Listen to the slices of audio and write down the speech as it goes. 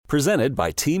Presented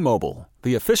by T-Mobile,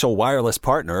 the official wireless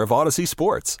partner of Odyssey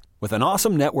Sports. With an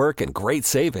awesome network and great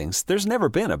savings, there's never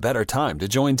been a better time to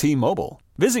join T-Mobile.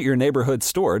 Visit your neighborhood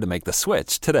store to make the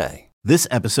switch today. This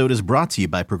episode is brought to you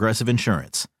by Progressive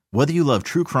Insurance. Whether you love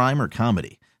true crime or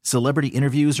comedy, celebrity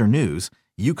interviews or news,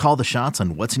 you call the shots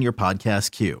on what's in your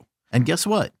podcast queue. And guess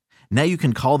what? Now you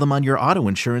can call them on your auto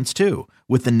insurance too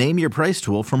with the Name Your Price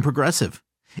tool from Progressive.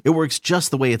 It works just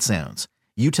the way it sounds.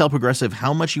 You tell Progressive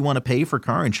how much you want to pay for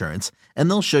car insurance, and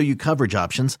they'll show you coverage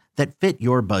options that fit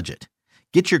your budget.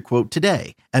 Get your quote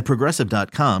today at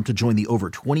Progressive.com to join the over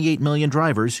 28 million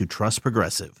drivers who trust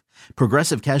Progressive.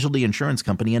 Progressive Casualty Insurance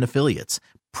Company and Affiliates.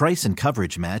 Price and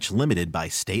coverage match limited by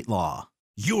state law.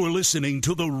 You're listening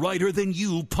to the Writer Than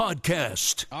You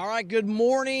podcast. All right, good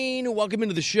morning. Welcome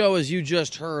into the show, as you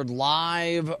just heard,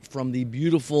 live from the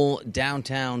beautiful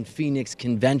downtown Phoenix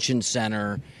Convention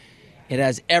Center. It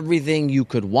has everything you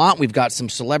could want. We've got some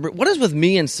celebrity. What is with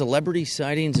me and celebrity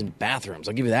sightings in bathrooms?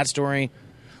 I'll give you that story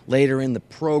later in the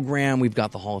program. We've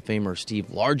got the Hall of Famer Steve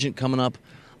Largent coming up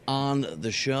on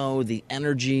the show. The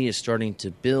energy is starting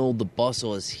to build. The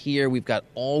bustle is here. We've got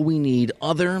all we need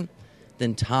other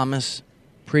than Thomas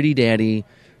Pretty Daddy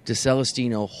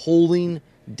DeCelestino holding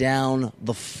down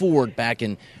the fort back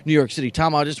in New York City.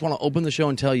 Tom, I just want to open the show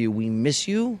and tell you we miss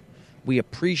you. We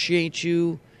appreciate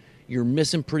you. You're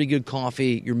missing pretty good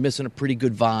coffee. You're missing a pretty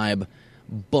good vibe.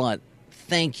 But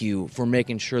thank you for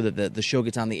making sure that the show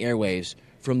gets on the airwaves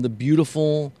from the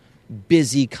beautiful,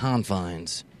 busy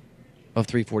confines of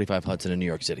 345 Hudson in New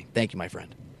York City. Thank you, my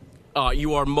friend.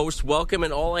 You are most welcome,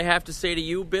 and all I have to say to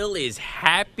you, Bill, is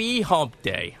happy hump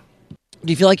day.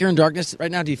 Do you feel like you're in darkness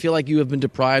right now? Do you feel like you have been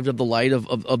deprived of the light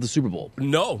of the Super Bowl?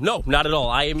 No, not at all.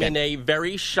 I am in a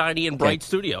very shiny and bright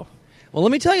studio. Well,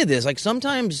 let me tell you this. Like,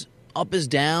 sometimes up is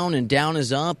down and down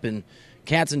is up, and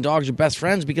cats and dogs are best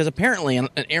friends, because apparently, and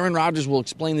Aaron Rodgers will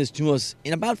explain this to us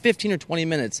in about 15 or 20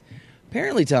 minutes,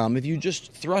 apparently, Tom, if you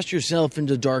just thrust yourself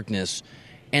into darkness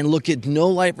and look at no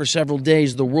light for several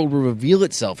days, the world will reveal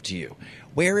itself to you.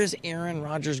 Where is Aaron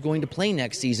Rodgers going to play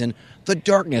next season? The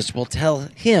darkness will tell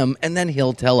him, and then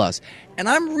he'll tell us. And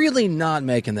I'm really not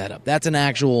making that up. That's an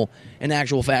actual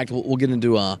fact. We'll get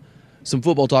into some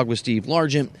football talk with Steve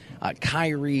Largent.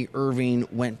 Kyrie Irving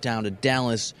went down to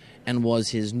Dallas and was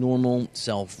his normal,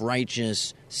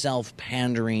 self-righteous,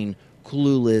 self-pandering,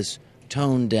 clueless,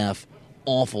 tone-deaf,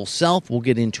 awful self. We'll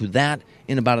get into that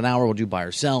in about an hour. We'll do buy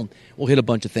or sell. We'll hit a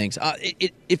bunch of things.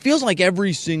 It feels like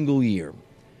every single year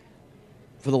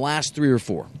for the last 3 or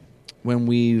 4, when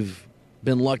we've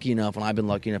been lucky enough, and I've been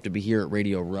lucky enough to be here at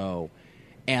Radio Row,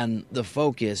 and the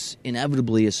focus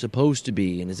inevitably is supposed to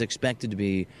be and is expected to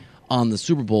be on the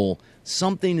Super Bowl,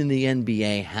 something in the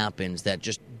NBA happens that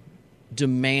just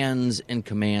demands and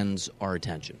commands our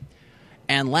attention.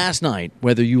 And last night,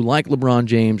 whether you like LeBron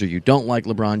James or you don't like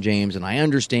LeBron James, and I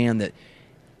understand that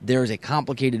there's a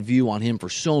complicated view on him for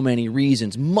so many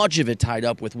reasons, much of it tied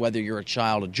up with whether you're a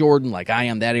child of Jordan, like I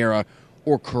am, that era,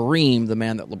 or Kareem, the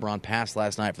man that LeBron passed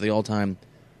last night for the all-time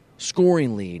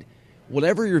scoring lead.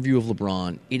 Whatever your view of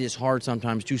LeBron, it is hard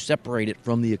sometimes to separate it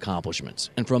from the accomplishments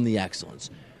and from the excellence.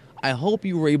 I hope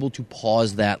you were able to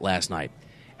pause that last night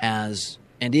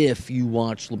if you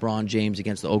watched LeBron James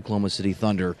against the Oklahoma City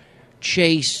Thunder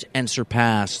chase and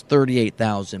surpass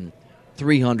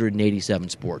 38,387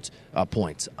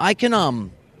 points. I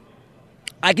can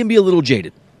be a little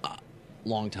jaded.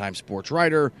 Longtime sports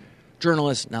writer,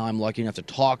 journalist. Now I'm lucky enough to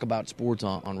talk about sports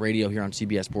on radio here on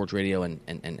CBS Sports Radio and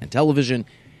television.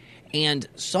 And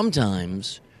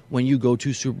sometimes when you go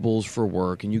to Super Bowls for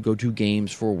work and you go to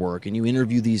games for work and you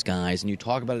interview these guys and you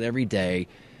talk about it every day,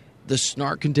 the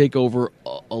snark can take over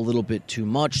a little bit too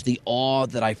much. The awe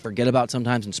that I forget about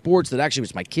sometimes in sports, that actually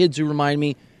it's my kids who remind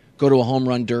me. Go to a home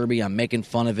run derby, I'm making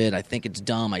fun of it. I think it's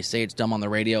dumb. I say it's dumb on the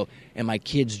radio. And my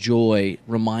kids' joy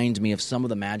reminds me of some of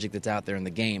the magic that's out there in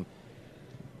the game.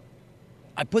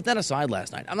 I put that aside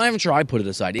last night. I'm not even sure I put it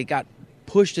aside. It got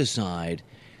pushed aside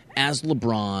as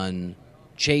LeBron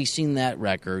chasing that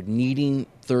record, needing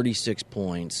 36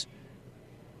 points,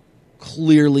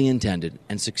 clearly intended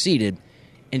and succeeded,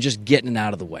 and just getting it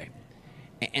out of the way.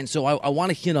 And so I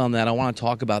want to hit on that. I want to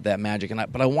talk about that magic,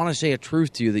 but I want to say a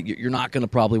truth to you that you're not going to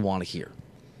probably want to hear.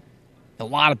 A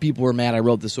lot of people were mad. I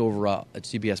wrote this over at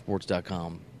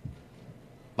CBSSports.com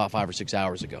about 5 or 6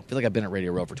 hours ago. I feel like I've been at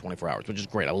Radio Row for 24 hours, which is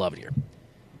great. I love it here.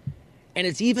 And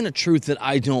it's even a truth that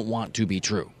I don't want to be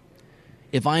true.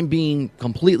 If I'm being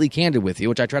completely candid with you,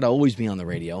 which I try to always be on the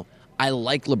radio, I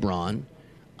like LeBron.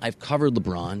 I've covered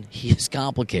LeBron. He is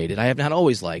complicated. I have not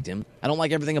always liked him. I don't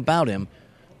like everything about him.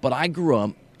 But I grew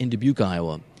up in Dubuque,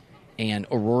 Iowa, and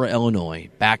Aurora, Illinois,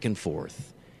 back and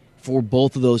forth, for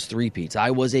both of those three-peats.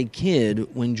 I was a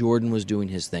kid when Jordan was doing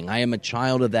his thing. I am a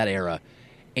child of that era.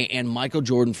 And Michael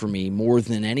Jordan, for me, more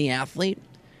than any athlete,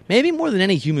 maybe more than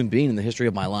any human being in the history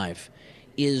of my life,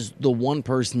 is the one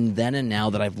person then and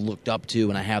now that I've looked up to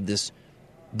and I have this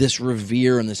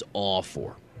revere and this awe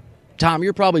for. Tom,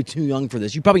 you're probably too young for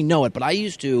this. You probably know it, but I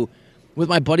used to, with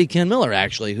my buddy Ken Miller,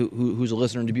 actually, who's a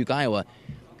listener in Dubuque, Iowa.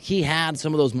 He had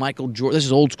some of those Michael Jordan. This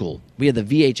is old school. We had the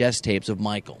VHS tapes of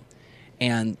Michael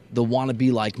and the "Wanna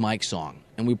Be Like Mike" song,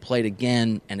 and we played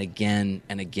again and again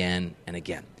and again and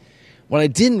again. What I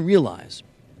didn't realize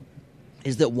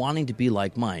is that wanting to be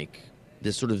like Mike,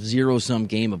 this sort of zero-sum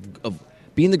game of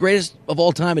being the greatest of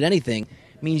all time at anything,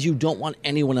 means you don't want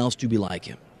anyone else to be like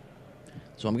him.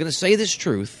 So I'm going to say this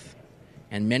truth,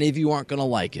 and many of you aren't going to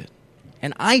like it.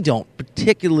 And I don't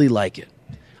particularly like it.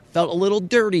 Felt a little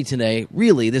dirty today,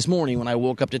 really, this morning when I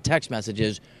woke up to text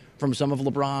messages from some of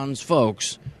LeBron's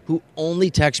folks who only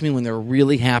text me when they're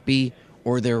really happy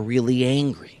or they're really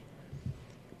angry.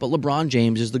 But LeBron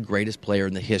James is the greatest player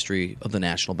in the history of the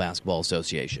National Basketball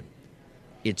Association.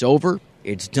 It's over.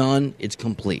 It's done. It's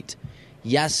complete.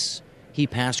 Yes, he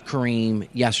passed Kareem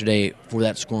yesterday for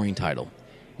that scoring title.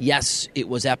 Yes, it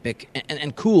was epic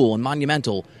and cool and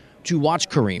monumental to watch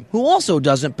Kareem, who also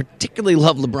doesn't particularly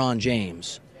love LeBron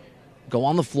James, go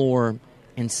on the floor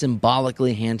and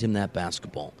symbolically hand him that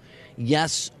basketball.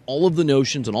 Yes, all of the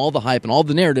notions and all the hype and all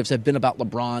the narratives have been about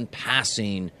LeBron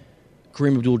passing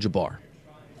Kareem Abdul-Jabbar.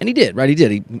 And he did, right? He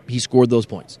did. He scored those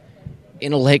points.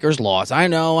 In a Lakers loss. I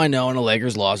know, in a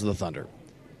Lakers loss of the Thunder.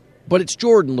 But it's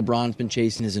Jordan LeBron's been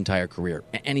chasing his entire career,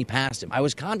 and he passed him. I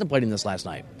was contemplating this last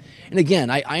night. And again,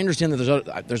 I understand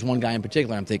that there's one guy in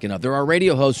particular I'm thinking of. There are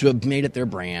radio hosts who have made it their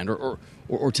brand,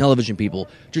 or television people,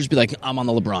 to just be like, I'm on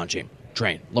the LeBron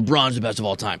train. LeBron's the best of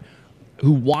all time.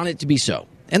 Who want it to be so.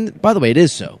 And by the way, it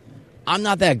is so. I'm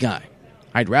not that guy.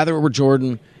 I'd rather it were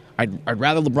Jordan. I'd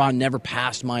rather LeBron never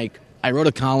passed Mike. I wrote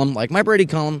a column, like my Brady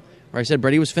column, where I said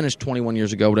Brady was finished 21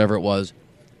 years ago, whatever it was,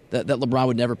 that LeBron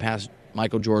would never pass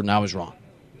Michael Jordan. I was wrong.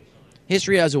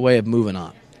 History has a way of moving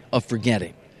on, of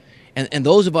forgetting. And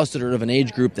those of us that are of an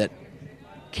age group that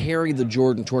carried the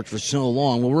Jordan torch for so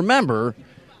long will remember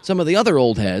some of the other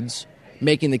old heads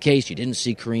making the case, you didn't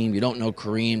see Kareem, you don't know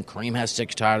Kareem. Kareem has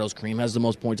 6 titles. Kareem has the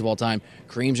most points of all time.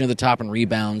 Kareem's near the top in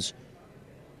rebounds.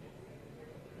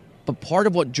 But part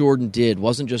of what Jordan did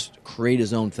wasn't just create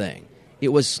his own thing. It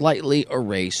was slightly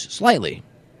erase,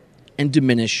 and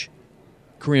diminish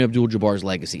Kareem Abdul-Jabbar's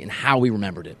legacy and how we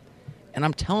remembered it. And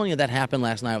I'm telling you that happened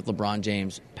last night with LeBron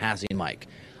James passing Mike.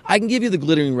 I can give you the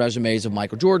glittering resumes of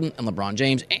Michael Jordan and LeBron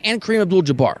James and Kareem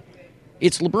Abdul-Jabbar.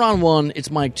 It's LeBron 1, it's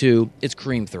Mike 2, it's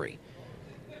Kareem 3.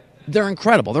 They're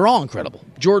incredible. They're all incredible.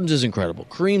 Jordan's is incredible.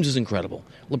 Kareem's is incredible.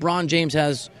 LeBron James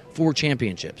has 4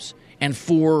 championships and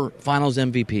 4 finals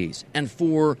MVPs and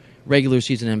 4 regular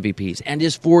season MVPs, and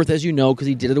is 4th, as you know, because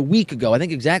he did it a week ago, I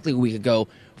think exactly a week ago,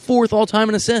 4th all-time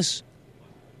in assists.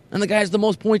 And the guy has the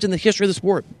most points in the history of the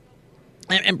sport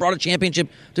and brought a championship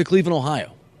to Cleveland,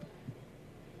 Ohio.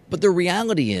 But the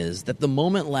reality is that the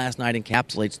moment last night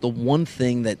encapsulates the one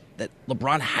thing that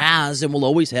LeBron has and will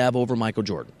always have over Michael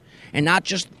Jordan, and not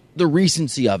just the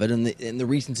recency of it and the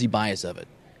recency bias of it.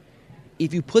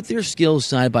 If you put their skills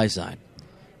side by side,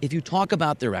 if you talk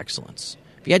about their excellence,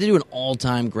 if you had to do an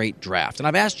all-time great draft, and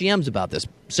I've asked GMs about this,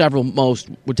 most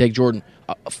would take Jordan,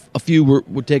 a few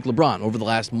would take LeBron over the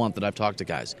last month that I've talked to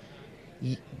guys.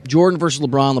 Jordan versus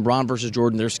LeBron, LeBron versus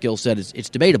Jordan, their skill set, it's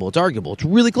debatable, it's arguable, it's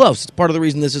really close. It's part of the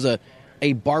reason this is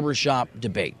a barbershop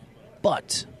debate.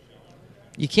 But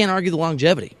you can't argue the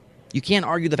longevity. You can't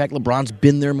argue the fact LeBron's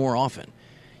been there more often.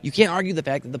 You can't argue the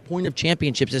fact that the point of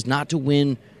championships is not to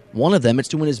win one of them, it's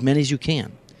to win as many as you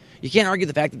can. You can't argue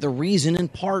the fact that the reason, in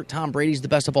part, Tom Brady's the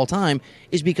best of all time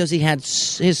is because he had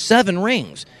his 7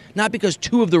 rings, not because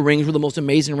 2 of the rings were the most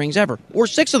amazing rings ever, or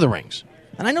 6 of the rings.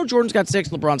 And I know Jordan's got 6,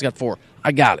 LeBron's got 4.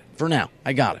 I got it. For now,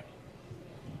 I got it.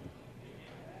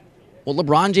 What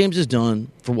LeBron James has done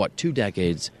for, 2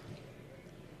 decades,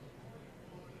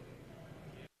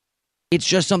 it's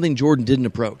just something Jordan didn't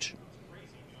approach.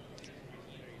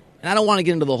 And I don't want to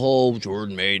get into the whole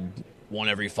Jordan won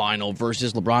every final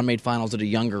versus LeBron made finals at a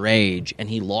younger age, and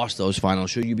he lost those finals.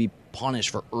 Should you be punished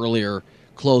for earlier,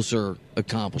 closer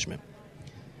accomplishment?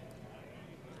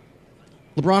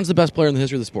 LeBron's the best player in the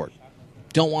history of the sport.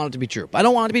 Don't want it to be true. I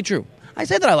don't want it to be true. I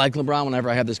say that I like LeBron whenever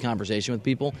I have this conversation with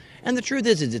people, and the truth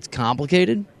is it's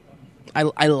complicated.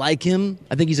 I like him.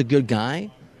 I think he's a good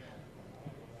guy.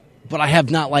 But I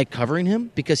have not liked covering him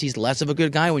because he's less of a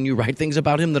good guy when you write things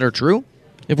about him that are true.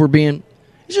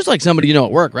 It's just like somebody you know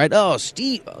at work, right? Oh,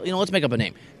 Steve, let's make up a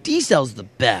name. D-Cell's the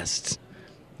best.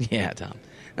 Yeah, Tom.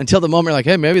 until the moment you're like,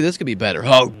 hey, maybe this could be better.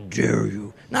 How dare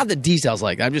you? Not that D-Cel's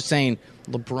like that. I'm just saying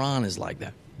LeBron is like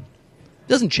that. It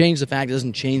doesn't change the fact. It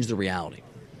doesn't change the reality.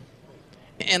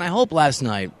 And I hope last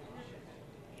night,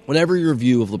 whatever your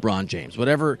view of LeBron James,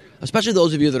 whatever, especially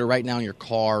those of you that are right now in your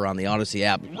car or on the Odyssey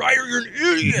app, Ryder, you're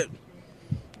an idiot.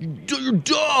 You're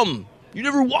dumb. You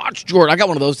never watched Jordan. I got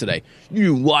one of those today.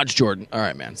 You watched Jordan. All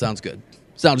right, man. Sounds good.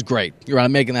 Sounds great. You're right.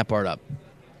 I'm making that part up.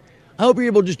 I hope you're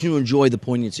able just to enjoy the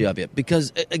poignancy of it.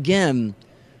 Because, again,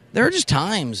 there are just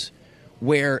times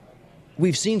where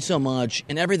we've seen so much,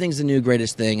 and everything's the new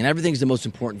greatest thing, and everything's the most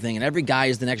important thing, and every guy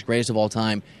is the next greatest of all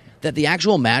time, that the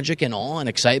actual magic and awe and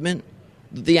excitement,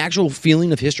 the actual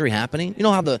feeling of history happening, you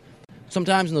know how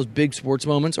sometimes in those big sports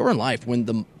moments, or in life, when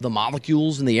the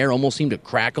molecules in the air almost seem to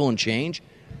crackle and change,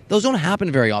 those don't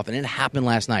happen very often. It happened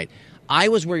last night. I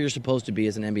was where you're supposed to be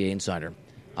as an NBA insider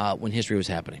when history was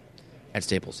happening at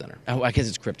Staples Center. Oh, I guess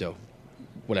it's Crypto,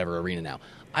 whatever, arena now.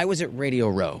 I was at Radio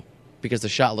Row because the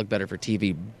shot looked better for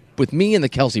TV with me and the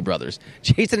Kelsey brothers.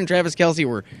 Jason and Travis Kelsey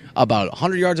were about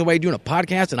 100 yards away doing a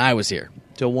podcast, and I was here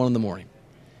till 1 in the morning.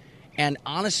 And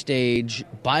on a stage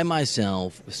by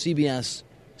myself, with CBS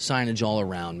signage all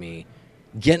around me,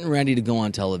 getting ready to go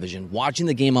on television, watching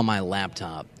the game on my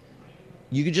laptop,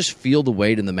 you could just feel the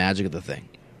weight and the magic of the thing.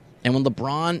 And when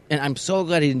LeBron, and I'm so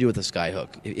glad he didn't do it with the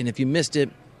skyhook. And if you missed it,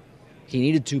 he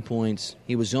needed 2 points.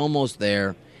 He was almost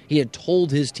there. He had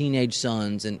told his teenage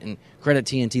sons, and credit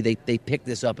TNT, they picked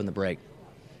this up in the break.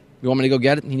 You want me to go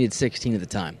get it? He needed 16 at the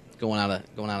time, going out of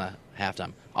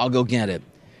halftime. I'll go get it.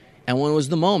 And when it was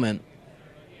the moment,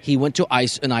 he went to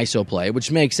an ISO play,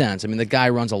 which makes sense. I mean, the guy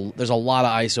there's a lot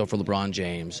of ISO for LeBron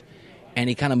James, and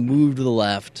he kind of moved to the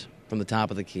left from the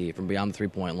top of the key, from beyond the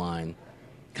three-point line,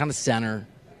 kind of center,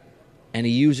 and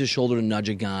he used his shoulder to nudge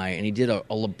a guy, and he did a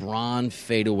LeBron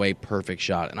fadeaway perfect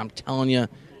shot. And I'm telling you,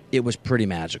 it was pretty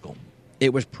magical.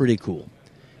 It was pretty cool.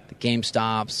 The game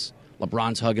stops.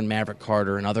 LeBron's hugging Maverick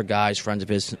Carter and other guys, friends of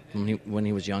his when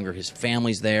he was younger. His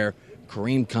family's there.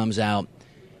 Kareem comes out.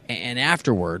 And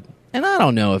afterward, and I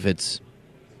don't know if it's,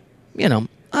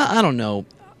 I don't know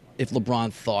if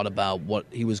LeBron thought about what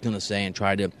he was going to say and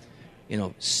tried to,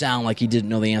 sound like he didn't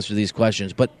know the answer to these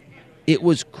questions. But it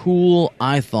was cool,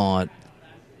 I thought,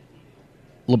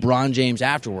 LeBron James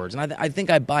afterwards. And I think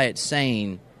I buy it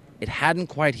saying it hadn't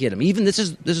quite hit him. Even this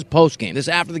is post-game. This is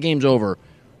after the game's over,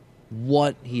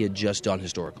 what he had just done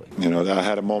historically. I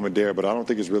had a moment there, but I don't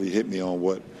think it's really hit me on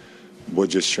what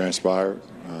just transpired.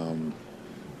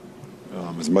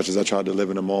 As much as I tried to live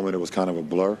in the moment, it was kind of a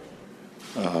blur.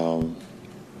 But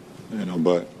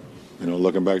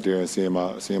looking back there and seeing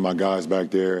my guys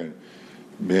back there and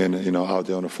being out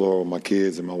there on the floor with my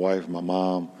kids and my wife, and my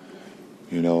mom,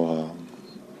 it's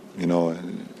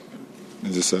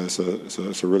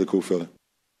a really cool feeling.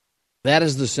 That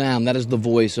is the sound. That is the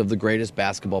voice of the greatest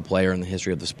basketball player in the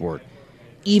history of the sport.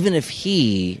 Even if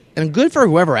he, and good for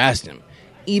whoever asked him,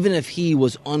 even if he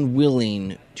was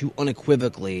unwilling to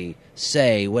unequivocally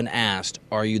say when asked,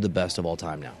 are you the best of all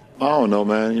time now? I don't know,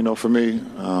 man. For me,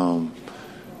 I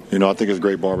think it's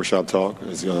great barbershop talk.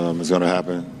 It's going to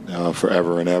happen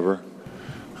forever and ever.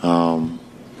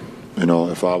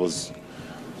 If I was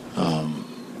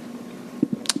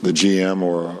the GM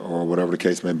or whatever the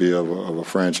case may be of a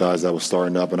franchise that was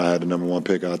starting up and I had the number 1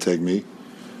 pick, I'd take me.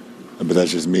 But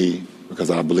that's just me because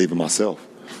I believe in myself.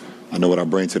 I know what I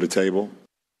bring to the table.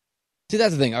 See,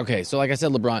 that's the thing. Okay, so like I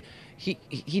said, LeBron,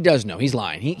 he does know. He's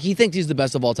lying. He thinks he's the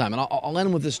best of all time. And I'll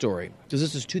end with this story because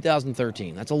this is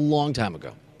 2013. That's a long time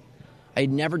ago. I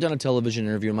had never done a television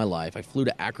interview in my life. I flew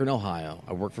to Akron, Ohio.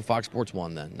 I worked for Fox Sports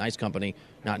 1 then. Nice company.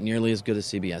 Not nearly as good as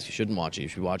CBS. You shouldn't watch it. You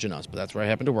should be watching us. But that's where I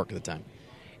happened to work at the time.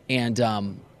 And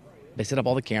they set up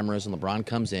all the cameras, and LeBron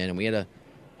comes in, and we had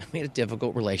a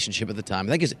difficult relationship at the time.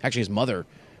 I think his mother,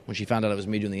 when she found out it was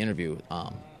me doing the interview,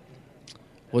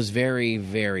 was very,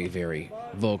 very, very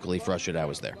vocally frustrated I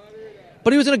was there.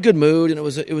 But he was in a good mood, and it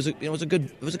was a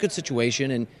good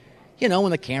situation. And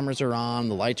when the cameras are on,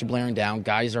 the lights are blaring down,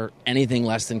 guys are anything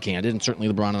less than candid, and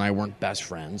certainly LeBron and I weren't best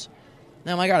friends.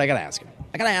 Now, my God, I got to ask him.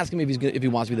 I got to ask him if he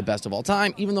wants to be the best of all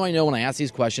time, even though I know when I ask these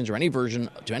questions or any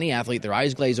version to any athlete, their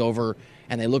eyes glaze over,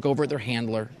 and they look over at their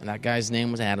handler, and that guy's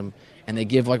name was Adam, and they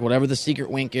give whatever the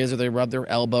secret wink is, or they rub their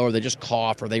elbow, or they just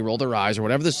cough, or they roll their eyes, or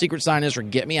whatever the secret sign is, or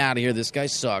get me out of here, this guy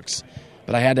sucks.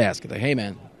 But I had to ask him, hey,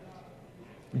 man,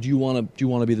 do you want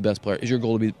to be the best player? Is your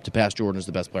goal to pass Jordan as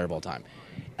the best player of all time?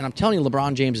 And I'm telling you,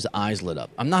 LeBron James' eyes lit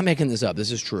up. I'm not making this up.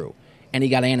 This is true. And he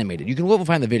got animated. You can go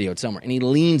find the video. It's somewhere. And he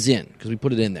leans in because we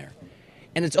put it in there.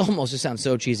 And it sounds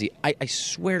so cheesy. I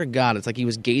swear to God, it's like he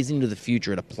was gazing into the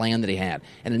future at a plan that he had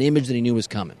and an image that he knew was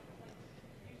coming.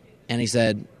 And he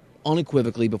said,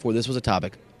 unequivocally, before this was a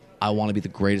topic, I want to be the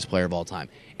greatest player of all time.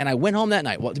 And I went home that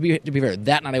night. Well, to be fair,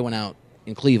 that night I went out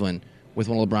in Cleveland with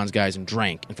one of LeBron's guys and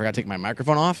drank and forgot to take my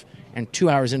microphone off. And 2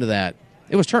 hours into that,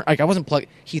 it was I wasn't plugged.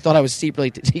 He thought I was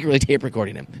secretly tape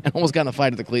recording him and almost got in a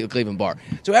fight at the Cleveland bar.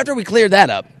 So after we cleared that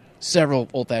up, several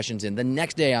old fashions in, the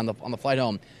next day on the flight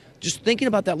home, just thinking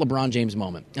about that LeBron James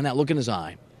moment and that look in his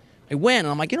eye, I went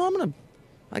and I'm like,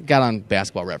 I got on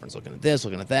Basketball Reference, looking at this,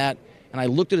 looking at that, and I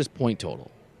looked at his point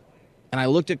total. And I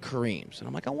looked at Kareem's, and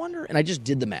I'm like, I wonder, and I just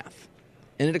did the math.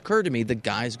 And it occurred to me the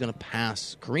guy's going to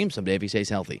pass Kareem someday if he stays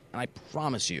healthy. And I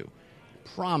promise you,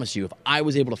 if I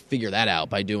was able to figure that out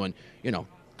by doing,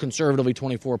 conservatively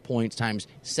 24 points times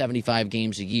 75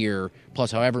 games a year,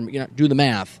 plus however, do the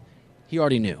math, he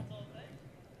already knew.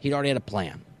 He'd already had a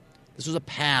plan. This was a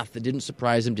path that didn't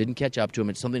surprise him, didn't catch up to him.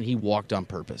 It's something he walked on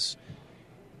purpose.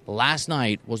 Last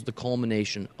night was the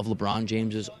culmination of LeBron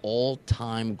James's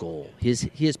all-time goal,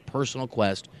 his personal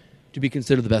quest to be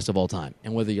considered the best of all time.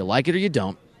 And whether you like it or you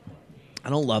don't, I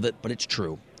don't love it, but it's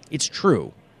true. It's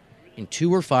true. In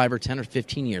 2 or 5 or 10 or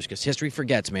 15 years, because history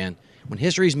forgets, man. When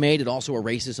history's made, it also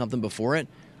erases something before it.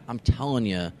 I'm telling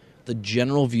you, the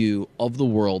general view of the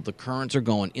world, the currents are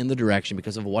going in the direction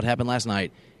because of what happened last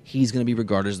night. He's going to be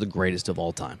regarded as the greatest of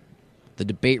all time. The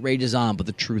debate rages on, but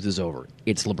the truth is over.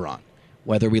 It's LeBron,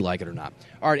 whether we like it or not.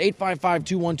 All right,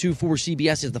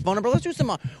 855-212-4CBS is the phone number. Let's do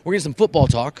we're going to some football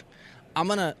talk. I'm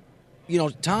going to,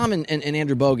 Tom and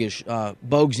Andrew Bogish,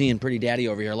 Bogsy and Pretty Daddy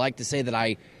over here, like to say that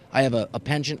I have a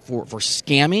penchant for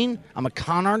scamming. I'm a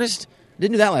con artist.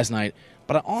 Didn't do that last night.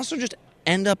 But I also just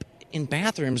end up in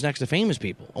bathrooms next to famous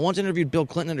people. I once interviewed Bill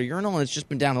Clinton at a urinal, and it's just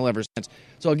been downhill ever since.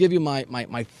 So I'll give you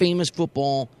my famous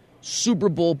football Super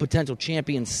Bowl potential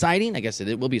champion sighting. I guess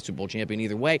it will be a Super Bowl champion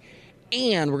either way.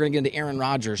 And we're going to get into Aaron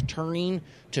Rodgers turning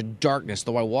to darkness,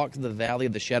 though I walk through the valley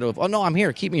of the shadow of, oh, no, I'm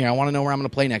here. Keep me here. I want to know where I'm going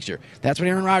to play next year. That's what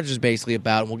Aaron Rodgers is basically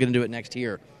about, and we'll get into it next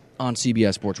year on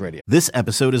CBS Sports Radio. This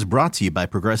episode is brought to you by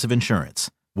Progressive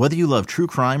Insurance. Whether you love true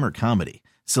crime or comedy,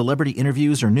 celebrity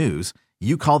interviews or news,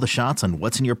 you call the shots on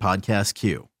what's in your podcast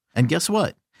queue. And guess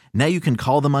what? Now you can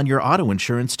call them on your auto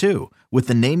insurance, too, with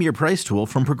the Name Your Price tool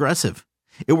from Progressive.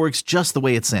 It works just the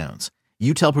way it sounds.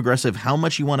 You tell Progressive how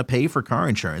much you want to pay for car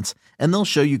insurance, and they'll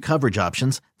show you coverage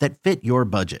options that fit your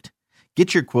budget.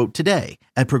 Get your quote today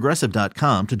at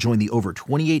Progressive.com to join the over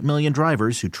 28 million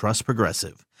drivers who trust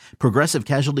Progressive. Progressive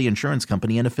Casualty Insurance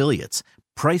Company and Affiliates.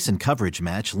 Price and coverage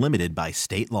match limited by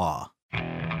state law.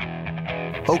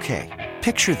 Okay,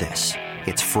 picture this.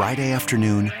 It's Friday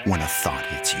afternoon when a thought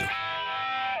hits you.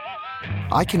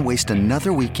 I can waste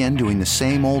another weekend doing the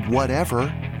same old whatever,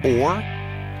 or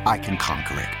I can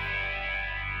conquer it.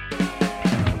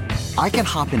 I can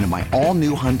hop into my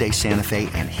all-new Hyundai Santa Fe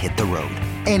and hit the road.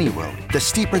 Any road. The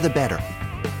steeper, the better.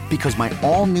 Because my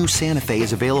all-new Santa Fe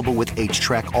is available with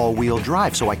H-Track all-wheel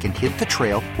drive, so I can hit the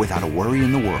trail without a worry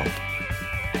in the world.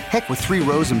 Heck, with 3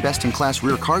 rows and best-in-class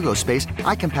rear cargo space,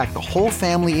 I can pack the whole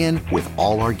family in with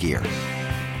all our gear.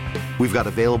 We've got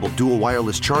available dual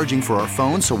wireless charging for our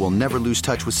phones, so we'll never lose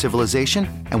touch with civilization,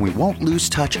 and we won't lose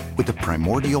touch with the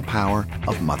primordial power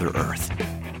of Mother Earth.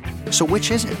 So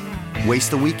which is it?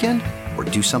 Waste the weekend or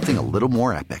do something a little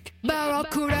more epic?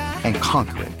 And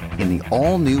conquer it in the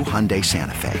all-new Hyundai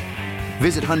Santa Fe.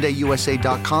 Visit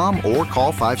HyundaiUSA.com or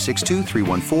call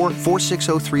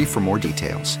 562-314-4603 for more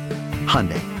details.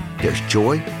 Hyundai, there's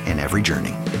joy in every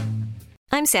journey.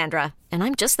 I'm Sandra, and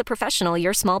I'm just the professional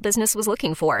your small business was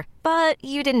looking for. But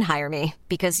you didn't hire me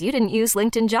because you didn't use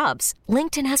LinkedIn Jobs.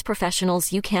 LinkedIn has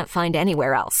professionals you can't find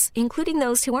anywhere else, including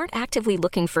those who aren't actively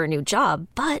looking for a new job,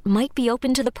 but might be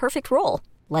open to the perfect role,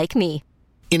 like me.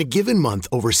 In a given month,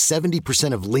 over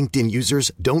 70% of LinkedIn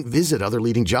users don't visit other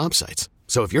leading job sites.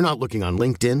 So if you're not looking on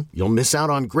LinkedIn, you'll miss out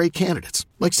on great candidates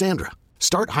like Sandra.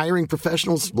 Start hiring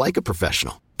professionals like a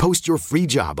professional. Post your free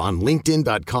job on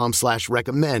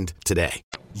linkedin.com/recommend today.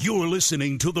 You're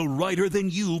listening to the Writer Than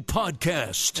You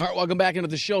podcast. All right, welcome back into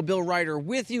the show. Bill Ryder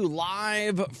with you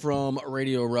live from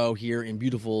Radio Row here in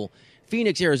beautiful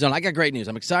Phoenix, Arizona. I got great news.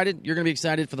 I'm excited. You're going to be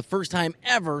excited. For the first time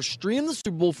ever, stream the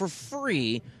Super Bowl for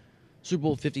free. Super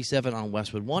Bowl 57 on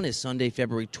Westwood One is Sunday,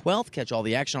 February 12th. Catch all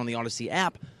the action on the Odyssey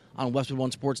app, on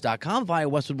WestwoodOneSports.com, via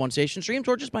Westwood One station streams,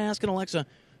 or just by asking Alexa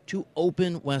to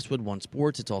open Westwood One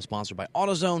Sports. It's all sponsored by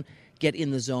AutoZone. Get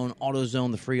in the zone.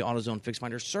 AutoZone, the free AutoZone Fix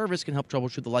Finder service, can help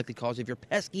troubleshoot the likely cause of your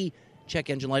pesky check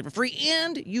engine light for free,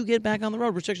 and you get back on the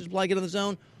road. Restrictions apply. Get in the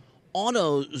zone.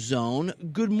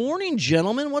 AutoZone. Good morning,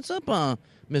 gentlemen. What's up,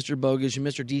 Mr. Bogish and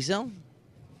Mr. Diesel?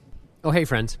 Oh, hey,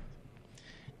 friends.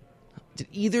 Did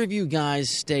either of you guys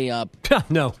stay up?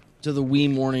 No. To the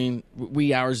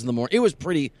wee hours in the morning? It was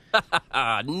pretty.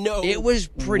 No. It was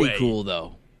pretty way. cool,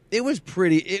 though. It was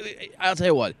pretty. I'll tell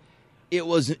you what. It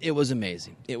was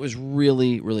amazing. It was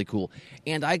really, really cool.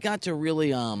 And I got to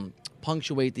really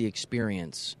punctuate the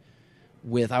experience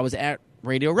with, I was at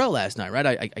Radio Row last night, right?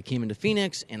 I came into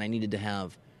Phoenix, and I needed to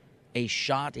have a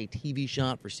TV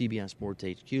shot for CBS Sports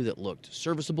HQ that looked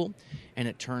serviceable. And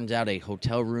it turns out a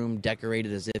hotel room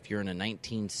decorated as if you're in a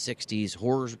 1960s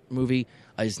horror movie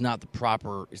is not the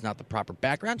proper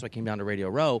background. So I came down to Radio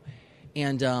Row.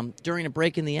 And during a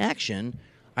break in the action,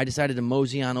 I decided to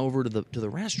mosey on over to the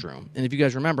restroom. And if you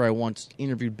guys remember, I once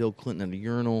interviewed Bill Clinton at a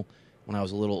urinal when I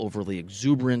was a little overly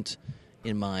exuberant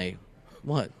in my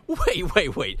what?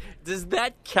 Wait. Does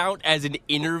that count as an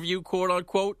interview, quote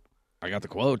unquote? I got the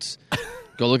quotes.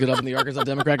 Go look it up in the Arkansas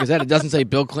Democrat Gazette. It doesn't say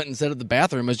Bill Clinton said at the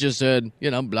bathroom. It just said,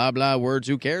 blah, blah, words,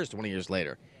 who cares, 20 years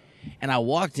later. And I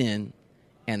walked in,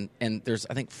 and there's,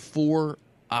 I think, 4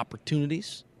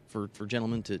 opportunities for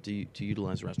gentlemen to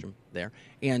utilize the restroom there.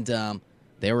 And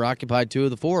they were occupied 2 of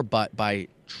the 4 by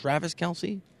Travis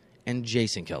Kelce and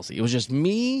Jason Kelce. It was just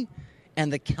me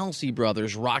and the Kelce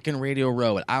brothers rocking Radio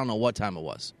Row at I don't know what time it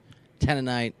was. 10 at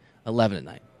night, 11 at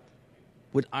night.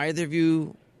 Would either of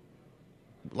you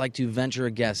like to venture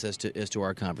a guess as to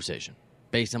our conversation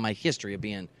based on my history of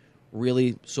being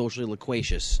really socially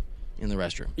loquacious in the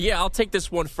restroom? Yeah, I'll take this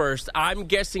one first. I'm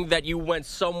guessing that you went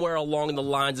somewhere along the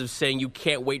lines of saying you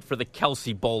can't wait for the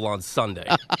Kelce Bowl on Sunday.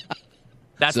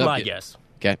 That's my guess.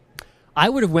 Okay. I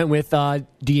would have went with,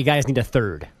 do you guys need a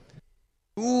third?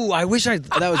 Ooh, I wish that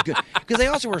was good. Because they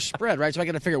also were spread, right? So I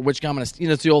got to figure out which guy I'm going to,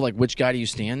 it's the old, which guy do you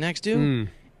stand next to?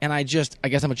 And I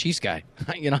guess I'm a Chiefs guy.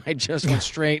 I just went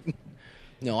straight.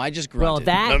 No, I just grunted.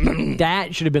 Well,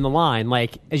 that should have been the line.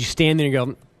 Like, as you stand there and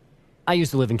go, I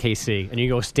used to live in KC, and you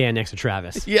go stand next to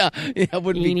Travis. Yeah, it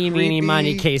wouldn't be creepy. Meeny,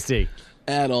 miny, KC.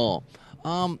 At all.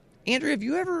 Andrew, have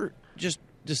you ever just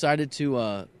decided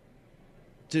to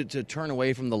turn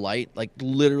away from the light, like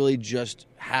literally just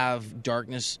have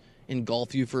darkness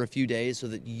engulf you for a few days so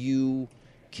that you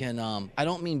can, I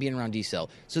don't mean being around D-Cell,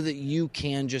 so that you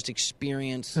can just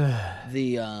experience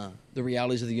the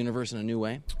realities of the universe in a new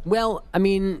way? Well, I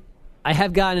mean, I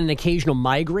have gotten an occasional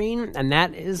migraine, and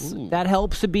that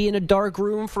helps to be in a dark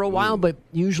room for a while, but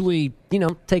usually,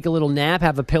 take a little nap,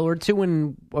 have a pill or two,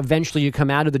 and eventually you come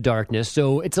out of the darkness.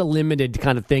 So it's a limited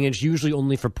kind of thing. It's usually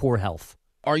only for poor health.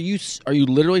 Are you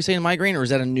literally saying migraine, or is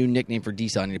that a new nickname for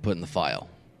D-Cell I need to put in the file?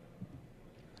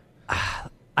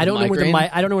 I don't know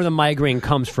where the migraine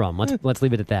comes from. Let's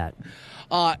leave it at that.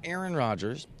 Aaron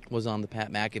Rodgers was on the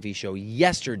Pat McAfee show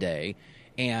yesterday,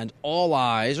 and all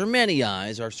eyes, or many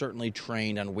eyes, are certainly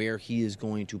trained on where he is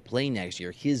going to play next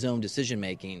year, his own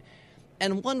decision-making.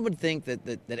 And one would think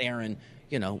that Aaron,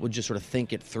 would just sort of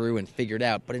think it through and figure it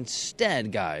out. But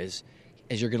instead, guys,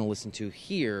 as you're going to listen to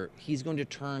here, he's going to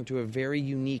turn to a very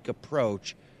unique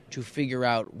approach to figure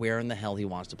out where in the hell he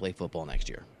wants to play football next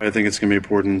year. I think it's going to be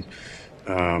important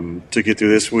to get through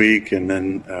this week, and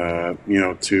then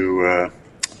to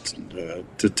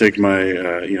take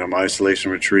my my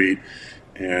isolation retreat,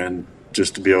 and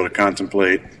just to be able to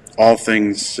contemplate all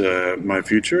things my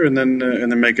future, and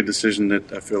then make a decision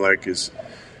that I feel like is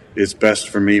best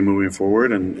for me moving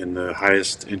forward, and in the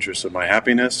highest interest of my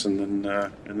happiness, and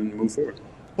then move forward.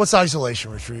 What's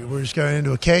isolation retreat? We're just going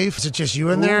into a cave? Is it just you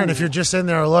in there? And if you're just in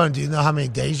there alone, do you know how many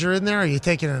days you're in there? Are you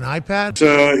taking an iPad?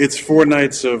 It's 4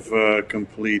 nights of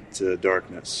complete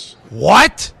darkness.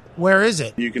 What? Where is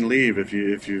it? You can leave if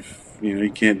you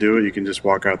can't do it. You can just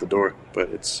walk out the door. But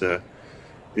it's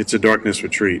a darkness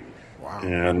retreat. Wow.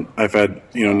 And I've had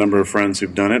a number of friends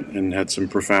who've done it and had some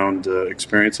profound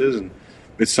experiences, and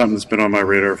it's something that's been on my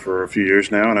radar for a few years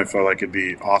now, and I felt like it'd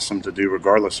be awesome to do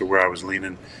regardless of where I was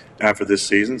leaning after this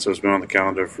season. So it's been on the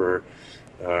calendar for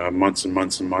months and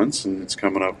months and months, and it's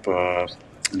coming up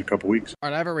in a couple weeks. All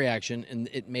right, I have a reaction, and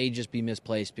it may just be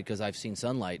misplaced because I've seen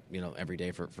sunlight, every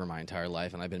day for my entire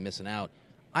life, and I've been missing out.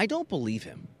 I don't believe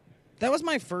him. That was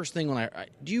my first thing when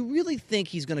do you really think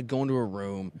he's going to go into a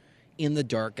room in the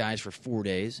dark, guys, for 4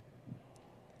 days?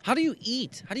 How do you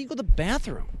eat? How do you go to the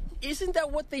bathroom? Isn't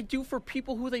that what they do for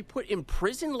people who they put in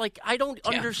prison? I don't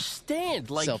understand.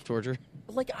 Self-torture.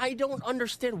 I don't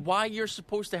understand why you're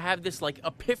supposed to have this,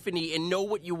 epiphany and know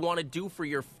what you want to do for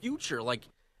your future.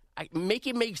 Make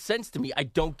it make sense to me. I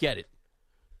don't get it.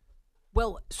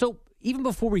 Well, so even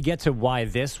before we get to why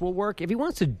this will work, if he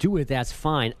wants to do it, that's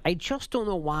fine. I just don't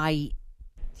know why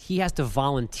he has to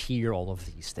volunteer all of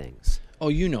these things. Oh,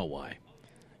 you know why.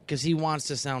 Because he wants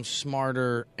to sound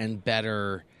smarter and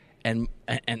better and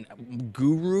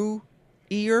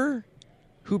guru-ier?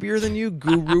 Hoopier than you?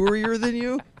 Guru-ier than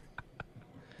you?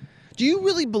 Do you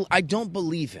really I don't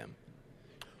believe him.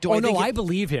 I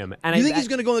believe him. And you think he's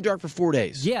going to go in the dark for 4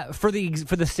 days? Yeah, for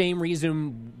the same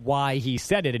reason why he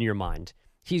said it in your mind.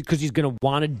 Because he's going to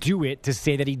want to do it to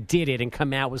say that he did it and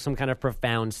come out with some kind of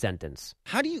profound sentence.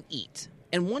 How do you eat?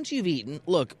 And once you've eaten,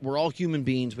 look, we're all human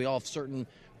beings. We all have certain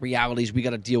realities we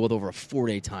got to deal with over a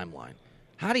 4-day timeline.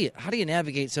 How do you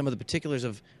navigate some of the particulars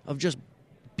of just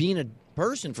being a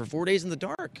person for 4 days in the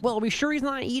dark? Well, are we sure he's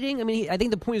not eating? I mean, I think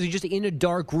the point is he's just in a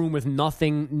dark room with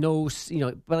nothing,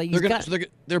 but like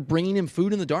they're bringing him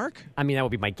food in the dark? I mean, that would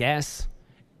be my guess.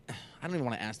 I don't even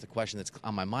want to ask the question that's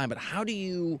on my mind, but how do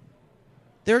you...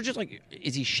 They're just like,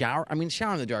 is he shower? I mean,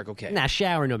 shower in the dark, okay. Nah,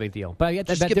 shower, no big deal. But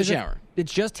just skip the shower.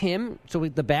 It's just him, so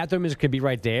the bathroom could be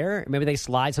right there. Maybe they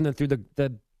slide something through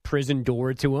the prison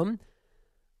door to him.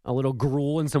 A little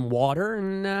gruel and some water,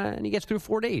 and he gets through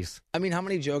 4 days. I mean, how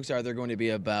many jokes are there going to be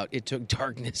about it took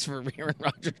darkness for Aaron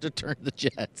Rodgers to turn the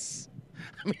Jets?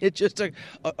 I mean, it just took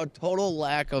a total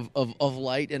lack of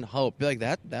light and hope. Be like,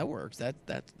 that works.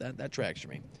 That tracks for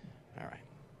me. All right.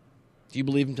 Do you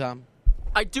believe him, Tom?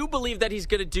 I do believe that he's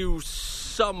going to do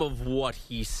some of what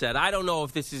he said. I don't know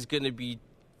if this is going to be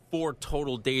 4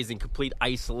 total days in complete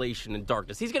isolation and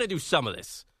darkness. He's going to do some of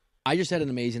this. I just had an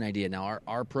amazing idea. Now,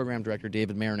 our program director,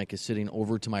 David Marinick, is sitting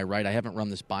over to my right. I haven't run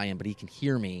this by him, but he can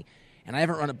hear me. And I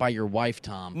haven't run it by your wife,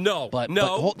 Tom. Let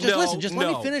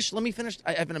me finish. Let me finish.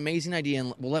 I have an amazing idea,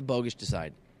 and we'll let Bogus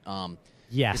decide.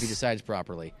 Yes. If he decides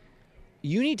properly.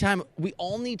 You need time. We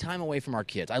all need time away from our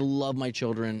kids. I love my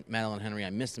children, Madeline and Henry.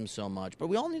 I miss them so much. But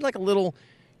we all need like a little.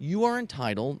 You are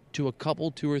entitled to a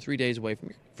couple, 2 or 3 days away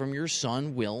from your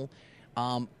son, Will.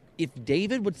 If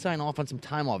David would sign off on some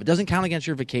time off, it doesn't count against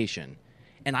your vacation,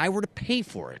 and I were to pay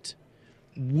for it,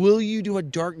 will you do a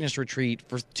darkness retreat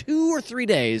for 2 or 3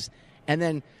 days, and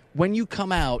then when you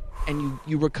come out and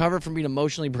you recover from being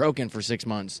emotionally broken for 6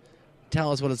 months,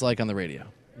 tell us what it's like on the radio?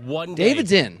 1 day.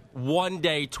 David's in. 1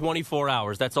 day, 24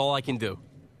 hours. That's all I can do.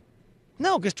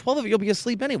 No, because 12 of you will be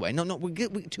asleep anyway. No, we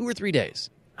 2 or 3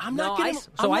 days. I'm not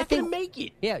going to make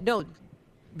it. Yeah, no,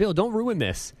 Bill, don't ruin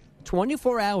this.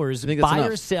 24 hours by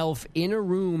yourself in a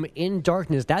room in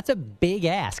darkness, that's a big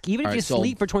ask. Even if you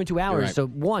sleep for 22 hours. Right. So,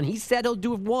 1, he said he'll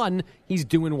do 1. He's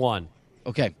doing 1.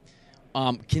 Okay.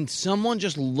 Can someone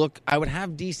just look? I would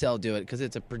have D-Cell do it because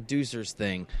it's a producer's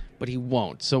thing, but he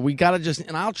won't. So we got to just,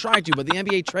 and I'll try to, but the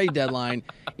NBA trade deadline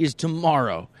is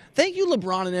tomorrow. Thank you,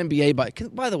 LeBron and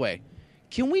NBA. By the way,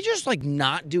 can we just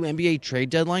not do NBA trade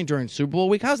deadline during Super Bowl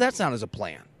week? How's that sound as a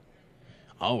plan?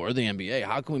 Oh, we're the NBA.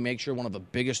 How can we make sure one of the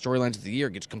biggest storylines of the year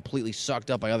gets completely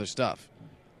sucked up by other stuff?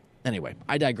 Anyway,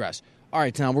 I digress. All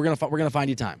right, Tom, we're gonna find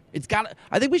you time.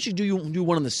 I think we should do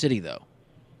one in the city though.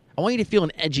 I want you to feel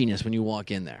an edginess when you walk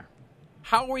in there.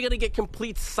 How are we going to get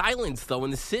complete silence, though, in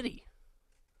the city?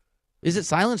 Is it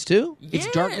silence, too? Yeah. It's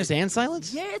darkness and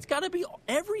silence? Yeah, it's got to be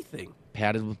everything.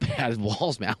 Padded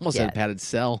walls, man. I almost said padded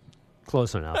cell.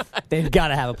 Close enough. They've got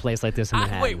to have a place like this in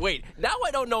Manhattan. Wait. Now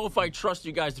I don't know if I trust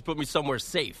you guys to put me somewhere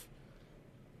safe.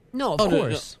 No, of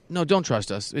course. No, don't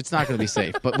trust us. It's not going to be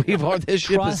safe. But this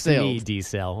ship has sailed. Trust me,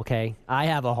 D-Cell, okay? I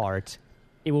have a heart.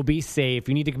 It will be safe.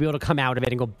 You need to be able to come out of it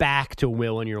and go back to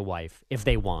Will and your wife if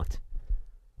they want.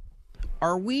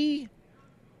 Are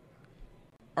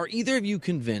either of you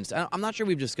convinced? I'm not sure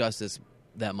we've discussed this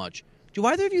that much. Do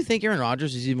either of you think Aaron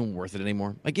Rodgers is even worth it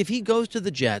anymore? Like, if he goes to the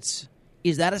Jets,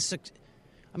 is that a success?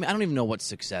 I mean, I don't even know what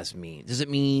success means. Does it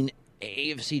mean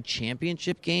AFC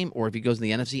championship game? Or if he goes in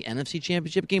the NFC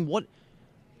championship game? What?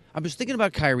 I was thinking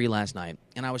about Kyrie last night,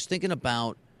 and I was thinking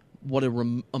about what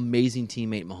an amazing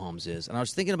teammate Mahomes is. And I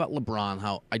was thinking about LeBron,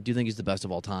 how I do think he's the best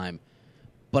of all time.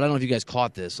 But I don't know if you guys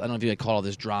caught this. I don't know if you guys caught all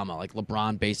this drama. Like,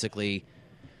 LeBron basically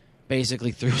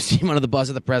threw his team under the bus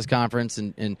at the press conference,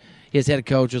 and his head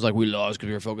coach was like, we lost because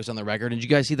we were focused on the record. Did you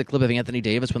guys see the clip of Anthony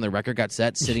Davis when the record got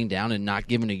set, sitting down and not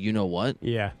giving a you-know-what?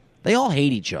 Yeah. They all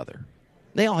hate each other.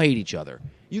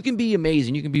 You can be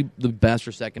amazing. You can be the best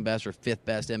or second best or fifth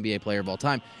best NBA player of all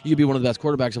time. You can be one of the best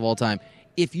quarterbacks of all time.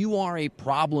 If you are a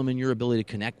problem in your ability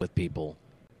to connect with people,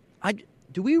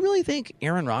 do we really think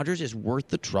Aaron Rodgers is worth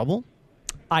the trouble?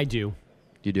 I do.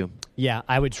 You do? Yeah,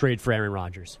 I would trade for Aaron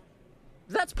Rodgers.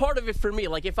 That's part of it for me.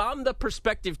 Like, if I'm the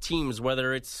prospective teams,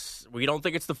 whether we don't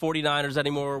think it's the 49ers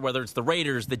anymore, whether it's the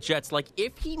Raiders, the Jets, like,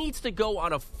 if he needs to go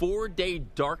on a 4-day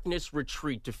darkness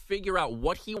retreat to figure out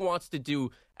what he wants to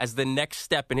do as the next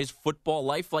step in his football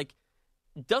life, like,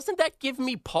 doesn't that give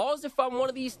me pause if I'm one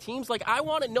of these teams? Like, I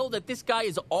want to know that this guy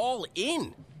is all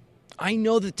in. I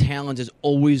know that talent is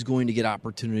always going to get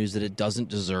opportunities that it doesn't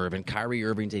deserve, and Kyrie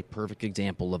Irving's a perfect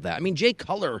example of that. I mean, Jay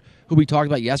Cutler, who we talked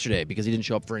about yesterday because he didn't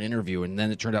show up for an interview, and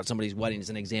then it turned out somebody's wedding, is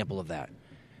an example of that.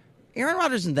 Aaron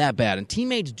Rodgers isn't that bad, and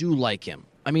teammates do like him.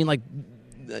 I mean, like,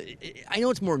 I know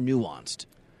it's more nuanced.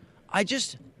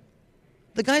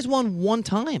 The guy's won one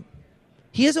time.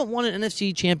 He hasn't won an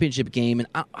NFC championship game in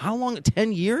how long?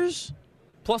 10 years?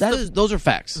 Plus, those are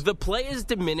facts. The play is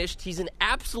diminished. He's an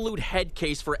absolute head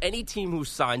case for any team who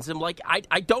signs him. Like,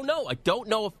 I don't know. I don't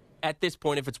know if at this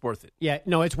point if it's worth it. Yeah,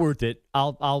 no, it's worth it.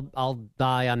 I'll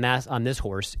die on this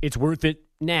horse. It's worth it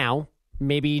now.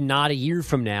 Maybe not a year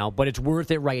from now, but it's worth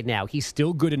it right now. He's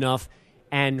still good enough,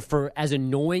 and for as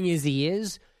annoying as he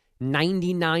is,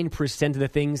 99% of the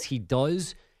things he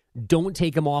does don't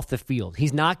take him off the field.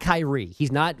 He's not Kyrie.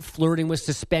 He's not flirting with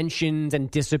suspensions and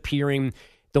disappearing.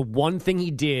 The one thing he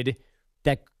did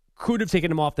that could have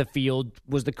taken him off the field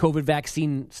was the COVID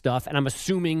vaccine stuff, and I'm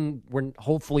assuming we're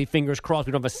hopefully, fingers crossed,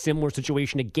 we don't have a similar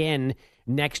situation again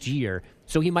next year.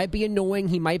 So he might be annoying,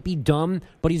 he might be dumb,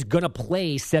 but he's going to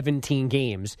play 17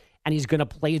 games, and he's going to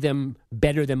play them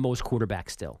better than most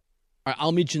quarterbacks still. All right,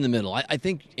 I'll meet you in the middle. I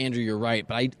think, Andrew, you're right,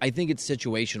 but I think it's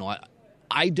situational.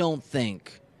 I don't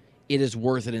think it is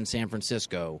worth it in San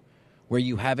Francisco, where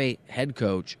you have a head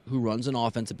coach who runs an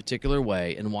offense a particular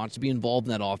way and wants to be involved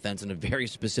in that offense in a very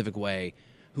specific way,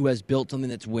 who has built something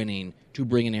that's winning, to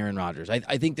bring in Aaron Rodgers. I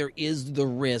think there is the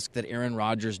risk that Aaron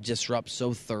Rodgers disrupts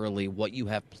so thoroughly what you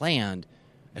have planned,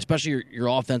 especially your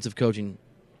offensive coaching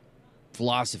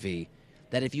philosophy,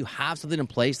 that if you have something in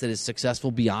place that is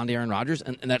successful beyond Aaron Rodgers,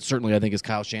 and that certainly I think is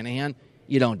Kyle Shanahan,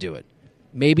 you don't do it.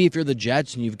 Maybe if you're the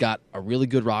Jets and you've got a really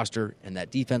good roster and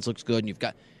that defense looks good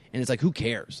and it's like, who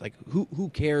cares? Like, who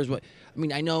cares what? I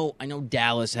mean, I know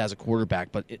Dallas has a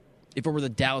quarterback, but if it were the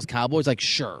Dallas Cowboys, like,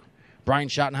 sure. Brian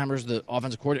Schottenheimer's the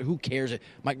offensive coordinator. Who cares?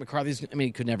 Mike McCarthy's, I mean,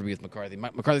 he could never be with McCarthy.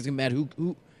 Mike McCarthy's going to be mad.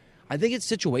 Who? I think it's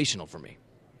situational for me.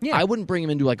 Yeah. I wouldn't bring him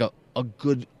into like a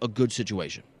good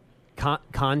situation.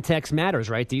 Context matters,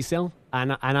 right, D-Cell?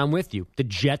 And I'm with you. The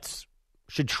Jets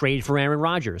should trade for Aaron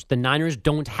Rodgers. The Niners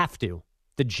don't have to.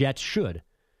 The Jets should.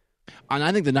 And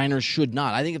I think the Niners should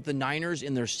not. I think if the Niners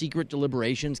in their secret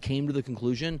deliberations came to the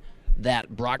conclusion that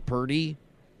Brock Purdy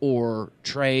or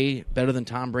Trey, better than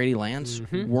Tom Brady Lance,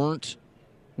 weren't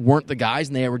the guys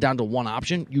and they were down to one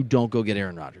option, you don't go get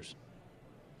Aaron Rodgers.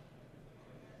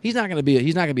 He's not going to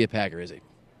be a Packer, is he?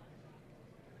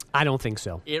 I don't think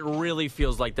so. It really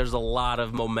feels like there's a lot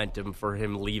of momentum for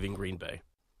him leaving Green Bay.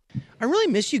 I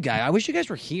really miss you guys. I wish you guys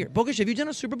were here. Bogusch, have you done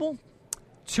a Super Bowl?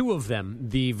 2 of them.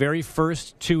 The very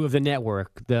first 2 of the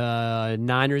network. The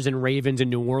Niners and Ravens in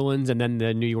New Orleans, and then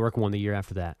the New York one the year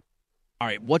after that. All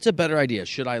right, what's a better idea?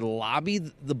 Should I lobby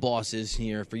the bosses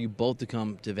here for you both to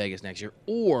come to Vegas next year,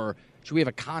 or should we have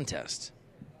a contest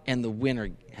and the winner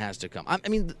has to come? I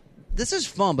mean, this is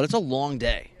fun, but it's a long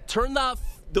day. Turn the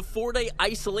 4-day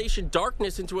isolation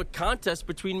darkness into a contest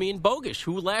between me and Bogusch.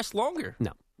 Who lasts longer?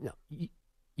 No.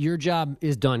 Your job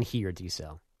is done here,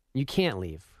 D-Cell. You can't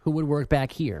leave. Who would work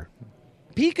back here?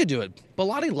 Pete could do it.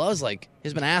 Bellotti loves,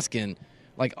 has been asking,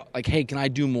 hey, can I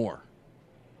do more?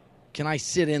 Can I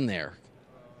sit in there?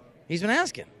 He's been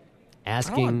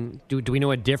asking. Do we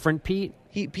know a different Pete?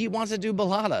 Pete wants to do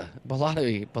Bellotti.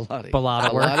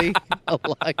 Bellotti work?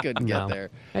 I couldn't get there.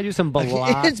 I do some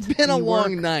Bellotti. It's been a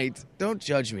long night. Don't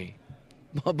judge me.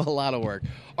 Bellotti work.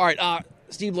 All right,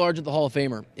 Steve Largent, the Hall of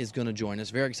Famer, is going to join us.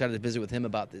 Very excited to visit with him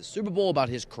about this Super Bowl, about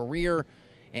his career,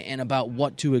 and about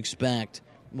what to expect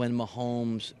when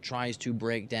Mahomes tries to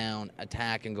break down,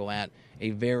 attack, and go at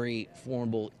a very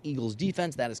formidable Eagles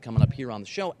defense. That is coming up here on the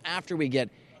show after we get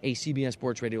a CBS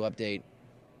Sports Radio update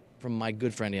from my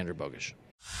good friend Andrew Bogusch.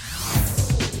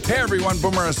 Hey everyone,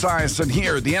 Boomer Esiason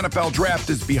here. The NFL Draft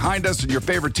is behind us and your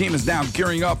favorite team is now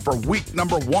gearing up for week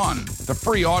number 1. The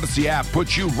free Odyssey app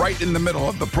puts you right in the middle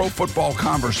of the pro football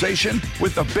conversation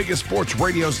with the biggest sports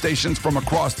radio stations from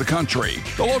across the country.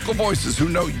 The local voices who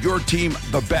know your team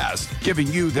the best, giving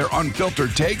you their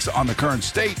unfiltered takes on the current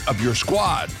state of your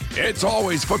squad. It's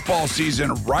always football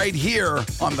season right here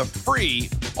on the free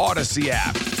Odyssey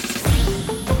app.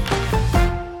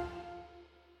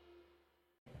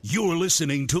 You're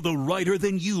listening to the Reiter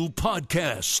Than You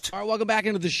podcast. All right, welcome back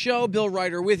into the show. Bill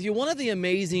Reiter with you. One of the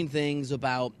amazing things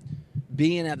about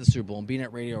being at the Super Bowl and being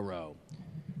at Radio Row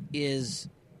is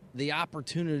the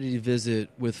opportunity to visit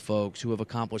with folks who have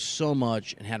accomplished so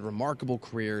much and had remarkable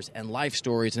careers and life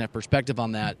stories and have perspective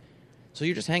on that. So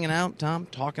you're just hanging out, Tom,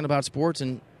 talking about sports,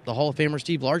 and the Hall of Famer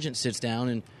Steve Largent sits down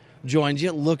and joins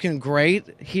you, looking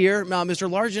great here. Now, Mr.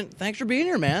 Largent, thanks for being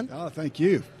here, man. Oh, thank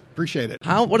you. Appreciate it.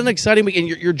 What an exciting week. And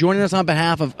you're joining us on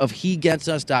behalf of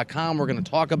HeGetsUs.com. We're going to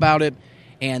talk about it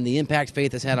and the impact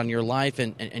faith has had on your life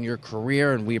and your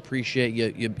career, and we appreciate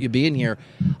you being here.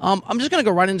 I'm just going to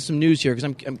go right into some news here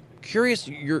because I'm curious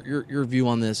your view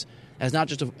on this as not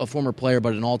just a former player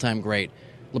but an all-time great.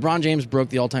 LeBron James broke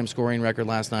the all-time scoring record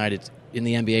last night. It's in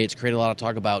the NBA. It's created a lot of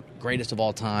talk about greatest of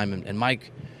all time and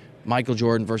Michael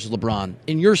Jordan versus LeBron.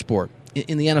 In your sport,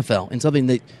 in the NFL, in something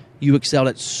that you excelled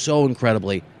at so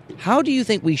incredibly, how do you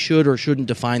think we should or shouldn't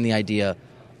define the idea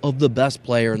of the best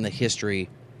player in the history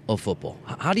of football?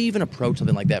 How do you even approach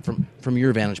something like that from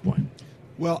your vantage point?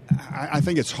 Well, I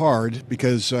think it's hard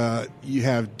because you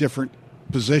have different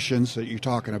positions that you're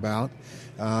talking about.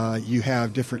 You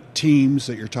have different teams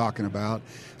that you're talking about.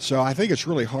 So I think it's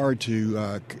really hard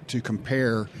to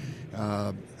compare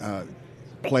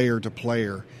player to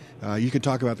player. You could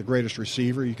talk about the greatest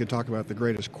receiver. You could talk about the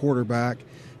greatest quarterback.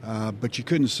 But you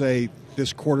couldn't say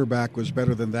this quarterback was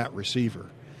better than that receiver.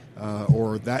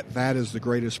 Or that is the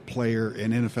greatest player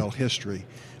in NFL history.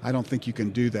 I don't think you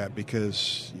can do that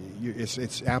because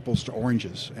it's apples to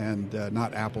oranges and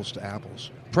not apples to apples.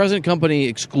 Present company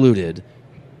excluded,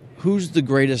 who's the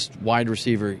greatest wide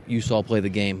receiver you saw play the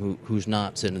game who's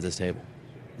not sitting at this table?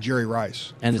 Jerry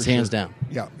Rice. And it's hands down.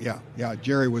 Yeah.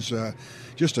 Jerry was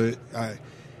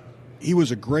he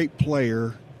was a great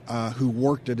player who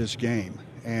worked at his game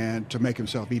and to make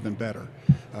himself even better.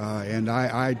 And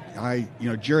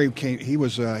Jerry came. He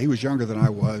was younger than I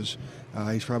was.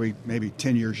 He's probably maybe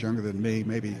 10 years younger than me,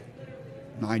 maybe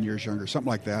 9 years younger, something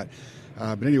like that.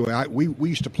 But anyway, we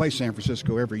used to play San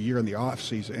Francisco every year in the off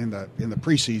season, in the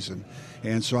preseason,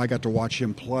 and so I got to watch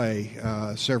him play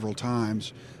several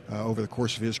times over the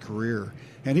course of his career.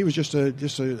 And he was just a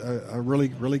really,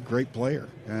 really great player,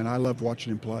 and I loved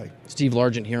watching him play. Steve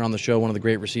Largent here on the show, one of the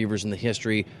great receivers in the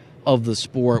history of the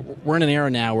sport. We're in an era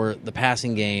now where the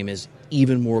passing game is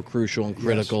even more crucial and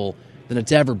critical than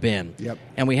it's ever been. Yep.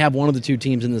 And we have one of the two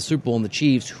teams in the Super Bowl, in the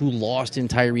Chiefs, who lost in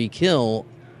Tyreek Hill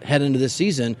head into this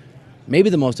season. Maybe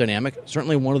the most dynamic,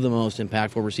 certainly one of the most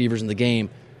impactful receivers in the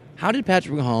game. How did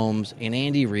Patrick Mahomes and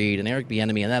Andy Reid and Eric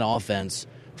Bieniemy and that offense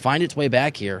find its way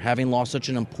back here, having lost such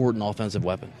an important offensive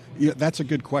weapon? Yeah, that's a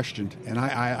good question, and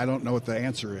I don't know what the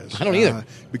answer is. I don't either.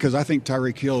 Because I think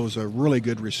Tyreek Hill was a really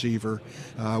good receiver,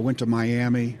 went to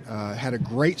Miami, had a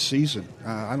great season.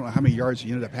 I don't know how many yards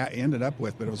he ended up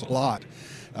with, but it was a lot.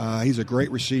 He's a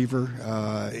great receiver.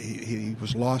 He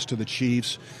was lost to the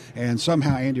Chiefs, and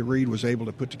somehow Andy Reid was able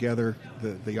to put together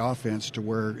the offense to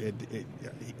where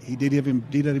he did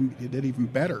even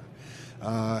better.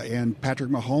 And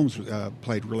Patrick Mahomes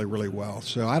played really, really well.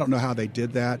 So I don't know how they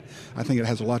did that. I think it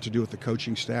has a lot to do with the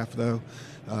coaching staff, though.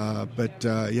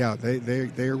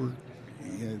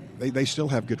 They still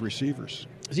have good receivers.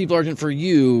 Steve Largent, for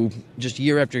you, just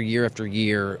year after year after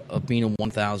year of being a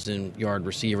 1,000-yard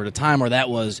receiver at a time where that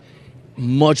was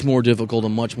much more difficult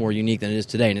and much more unique than it is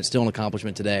today, and it's still an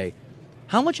accomplishment today,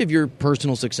 how much of your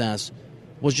personal success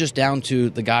was just down to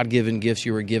the God-given gifts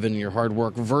you were given and your hard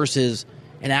work versus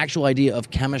an actual idea of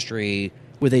chemistry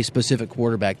with a specific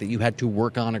quarterback that you had to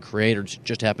work on or create or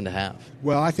just happen to have?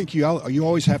 Well, I think you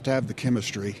always have to have the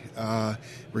chemistry,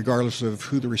 regardless of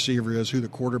who the receiver is, who the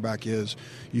quarterback is.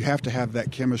 You have to have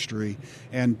that chemistry,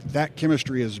 and that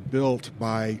chemistry is built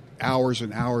by hours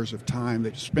and hours of time that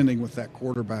you're spending with that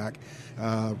quarterback,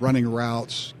 running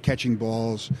routes, catching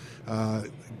balls,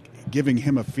 giving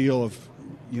him a feel of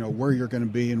where you're going to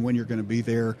be and when you're going to be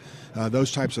there.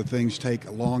 Those types of things take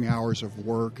long hours of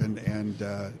work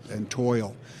and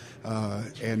toil,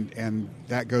 and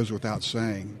that goes without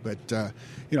saying. But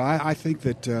I think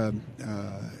that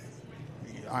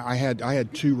I had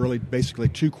basically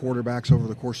two quarterbacks over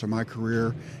the course of my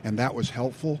career, and that was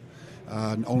helpful.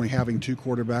 Only having two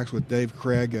quarterbacks, with Dave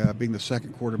Craig being the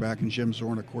second quarterback and Jim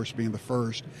Zorn, of course, being the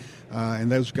first. And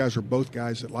those guys are both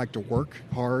guys that like to work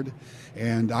hard,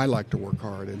 and I like to work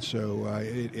hard. And so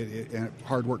and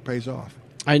hard work pays off.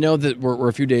 I know that we're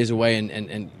a few days away,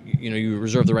 and you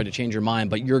reserve the right to change your mind,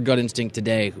 but your gut instinct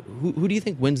today, who do you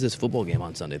think wins this football game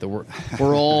on Sunday? We're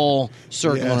all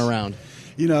circling around.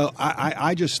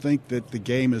 I just think that the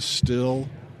game is still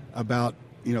about,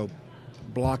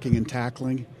 blocking and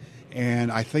tackling.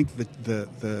 And I think that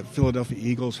the Philadelphia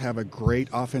Eagles have a great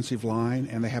offensive line,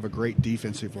 and they have a great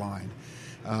defensive line.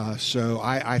 So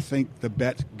I think the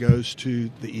bet goes to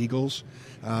the Eagles.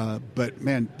 But,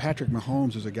 man, Patrick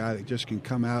Mahomes is a guy that just can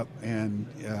come out and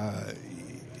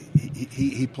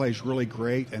he plays really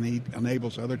great, and he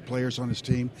enables other players on his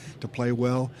team to play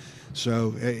well.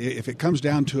 So if it comes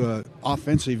down to an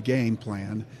offensive game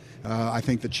plan, I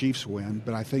think the Chiefs win,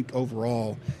 but I think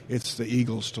overall it's the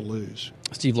Eagles to lose.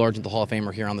 Steve Largent, the Hall of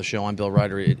Famer, here on the show. I'm Bill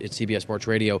Ryder at CBS Sports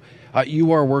Radio.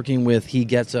 You are working with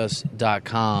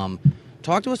HeGetsUs.com.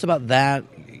 Talk to us about that,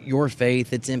 your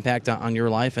faith, its impact on your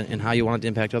life, and how you want it to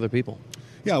impact other people.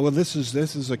 Yeah, well, this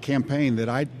is a campaign that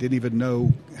I didn't even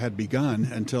know had begun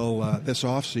until this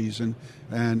off season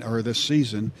or this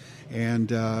season,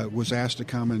 and was asked to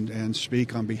come and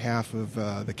speak on behalf of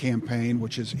the campaign,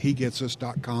 which is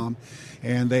HeGetsUs.com,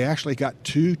 and they actually got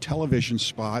 2 television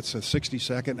spots, a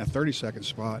 60-second and a 30-second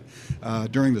spot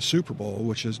during the Super Bowl,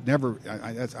 which is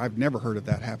I've never heard of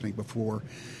that happening before,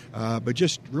 but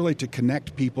just really to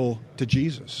connect people to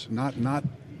Jesus, not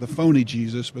the phony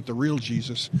Jesus, but the real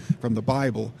Jesus from the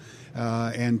Bible,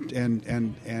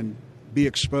 and be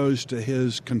exposed to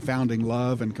his confounding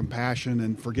love and compassion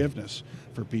and forgiveness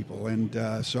for people. And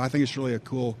so I think it's really a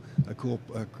cool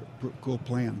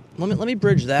plan. Let me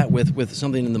bridge that with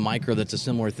something in the micro that's a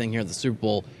similar thing here at the Super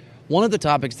Bowl. One of the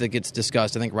topics that gets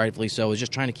discussed, I think rightfully so, is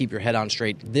just trying to keep your head on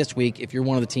straight. This week, if you're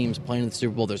one of the teams playing in the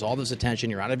Super Bowl, there's all this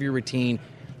attention, you're out of your routine,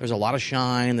 there's a lot of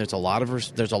shine, there's a lot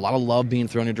of love being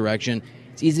thrown in your direction.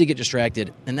 It's easy to get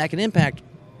distracted, and that can impact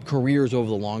careers over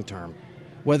the long term.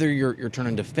 Whether you're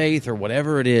turning to faith or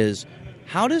whatever it is,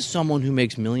 how does someone who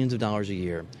makes millions of dollars a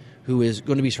year, who is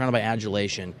going to be surrounded by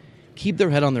adulation, keep their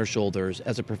head on their shoulders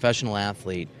as a professional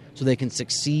athlete so they can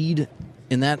succeed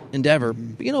in that endeavor,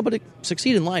 but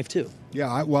succeed in life too? Yeah,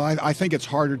 I think it's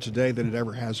harder today than it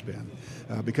ever has been.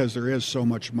 Because there is so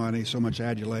much money, so much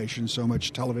adulation, so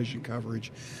much television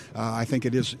coverage. I think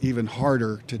it is even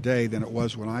harder today than it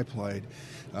was when I played.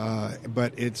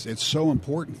 But it's so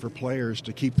important for players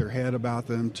to keep their head about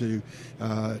them, to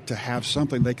have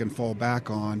something they can fall back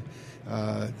on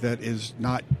that is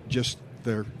not just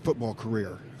their football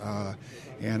career.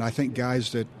 And I think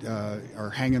guys that are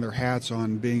hanging their hats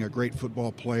on being a great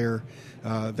football player,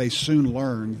 they soon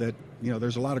learn that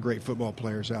there's a lot of great football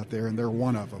players out there, and they're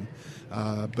one of them.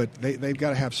 But they've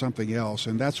got to have something else,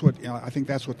 and that's what I think.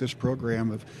 That's what this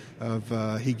program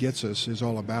of He Gets Us is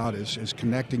all about: is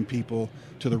connecting people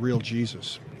to the real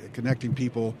Jesus, connecting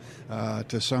people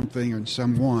to something and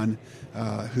someone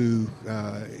who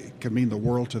can mean the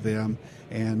world to them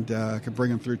and can bring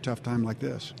them through a tough time like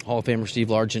this. Hall of Famer Steve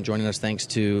Largent joining us, thanks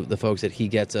to the folks at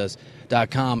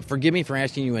HeGetsUs.com. Forgive me for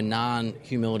asking you a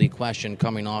non-humility question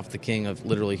coming off the king of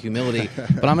literally humility,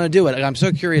 but I'm going to do it. I'm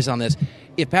so curious on this.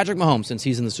 If Patrick Mahomes, since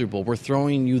he's in the Super Bowl, were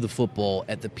throwing you the football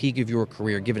at the peak of your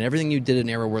career, given everything you did in an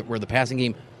era where the passing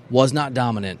game was not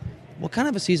dominant, what kind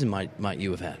of a season might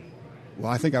you have had? Well,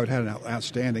 I think I would have had an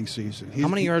outstanding season. How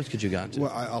many yards could you got to?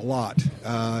 Well, a lot.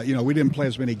 We didn't play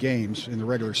as many games in the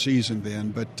regular season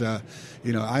then, but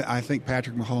I think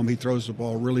Patrick Mahomes, he throws the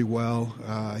ball really well.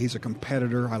 He's a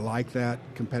competitor. I like that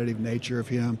competitive nature of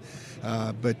him.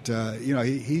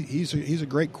 He's a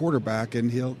great quarterback, and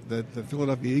the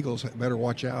Philadelphia Eagles better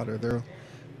watch out, or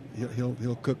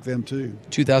he'll cook them too.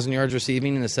 2,000 yards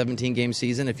receiving in a 17-game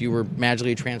season. If you were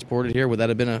magically transported here, would that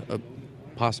have been a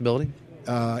possibility?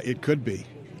 It could be.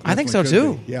 I think so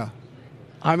too. Yeah.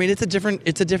 I mean, it's a different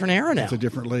era now. It's a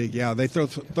different league. Yeah, they throw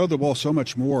the ball so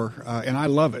much more, and I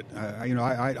love it. I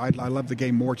love the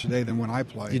game more today than when I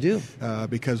played. You do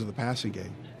because of the passing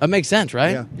game. That makes sense,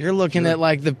 right? Yeah, you're looking at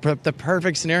like the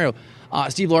perfect scenario.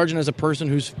 Steve Largent, as a person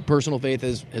whose personal faith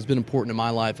has been important in my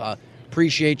life,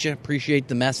 appreciate you. Appreciate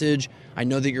the message. I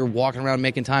know that you're walking around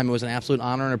making time. It was an absolute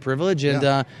honor and a privilege.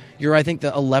 And you're, I think,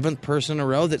 the 11th person in a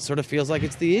row that sort of feels like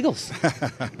it's the Eagles.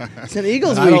 It's an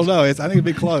Eagles week. I don't know. I think it'll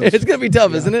be close. It's going to be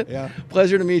tough, isn't it? Yeah.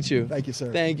 Pleasure to meet you. Thank you, sir.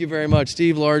 Thank you very much.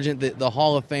 Steve Largent, the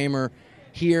Hall of Famer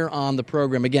here on the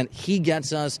program. Again,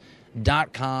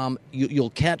 HeGetsUs.com. You'll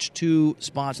catch 2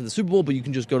 spots in the Super Bowl, but you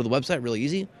can just go to the website. Really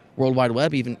easy. World Wide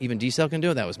Web. Even D-Cell can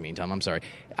do it. That was mean, Tom. I'm sorry.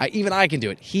 Even I can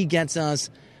do it.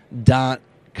 HeGetsUs.com.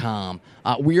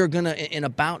 We are going to, in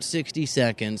about 60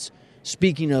 seconds,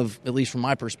 speaking of, at least from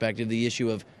my perspective, the issue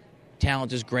of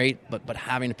talent is great, but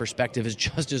having a perspective is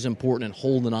just as important, and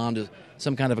holding on to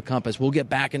some kind of a compass. We'll get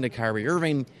back into Kyrie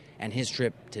Irving and his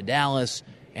trip to Dallas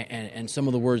and some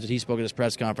of the words that he spoke at his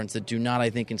press conference that do not, I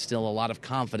think, instill a lot of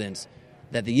confidence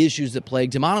that the issues that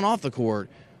plagued him on and off the court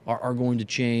are going to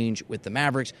change with the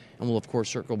Mavericks. And we'll, of course,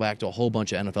 circle back to a whole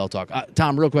bunch of NFL talk.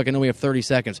 Tom, real quick, I know we have 30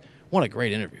 seconds. What a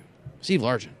great interview. Steve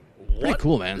Largent. Pretty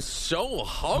cool, man. So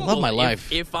humble. I love my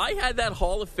life. If I had that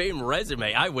Hall of Fame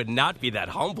resume, I would not be that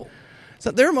humble. So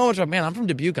there are moments where, man, I'm from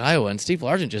Dubuque, Iowa, and Steve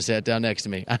Largent just sat down next to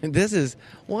me. I mean, it is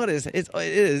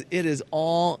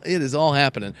all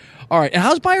happening. All right, and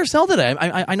how's buy or sell today?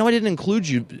 I know I didn't include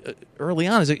you early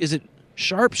on. Is it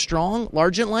sharp, strong,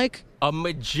 Largent-like? A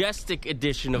majestic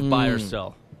edition of buy or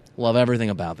sell. Love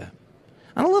everything about that.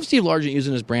 I don't love Steve Largent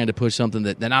using his brand to push something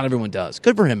that not everyone does.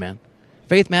 Good for him, man.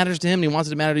 Faith matters to him, and he wants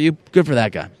it to matter to you. Good for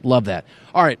that guy. Love that.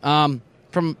 All right,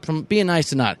 from being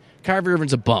nice to not, Kyrie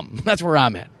Irving's a bum. That's where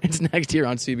I'm at. It's next here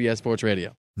on CBS Sports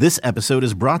Radio. This episode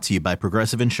is brought to you by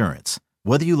Progressive Insurance.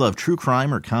 Whether you love true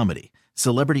crime or comedy,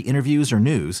 celebrity interviews or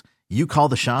news, you call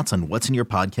the shots on what's in your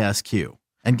podcast queue.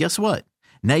 And guess what?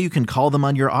 Now you can call them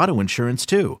on your auto insurance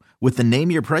too with the Name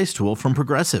Your Price tool from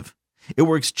Progressive. It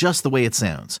works just the way it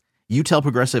sounds. You tell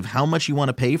Progressive how much you want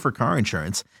to pay for car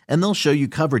insurance, and they'll show you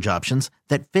coverage options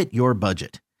that fit your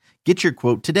budget. Get your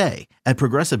quote today at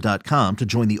Progressive.com to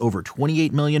join the over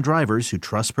 28 million drivers who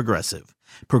trust Progressive.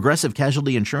 Progressive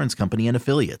Casualty Insurance Company and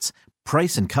Affiliates.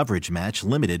 Price and coverage match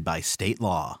limited by state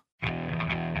law.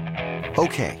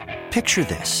 Okay, picture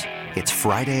this. It's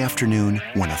Friday afternoon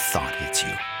when a thought hits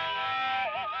you.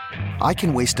 I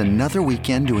can waste another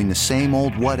weekend doing the same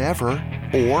old whatever,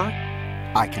 or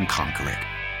I can conquer it.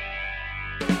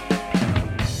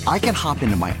 I can hop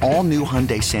into my all-new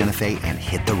Hyundai Santa Fe and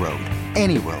hit the road.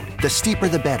 Any road. The steeper,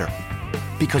 the better.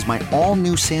 Because my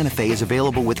all-new Santa Fe is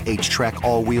available with H-Track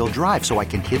all-wheel drive, so I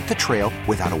can hit the trail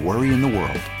without a worry in the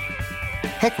world.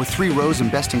 Heck, with 3 rows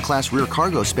and best-in-class rear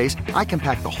cargo space, I can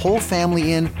pack the whole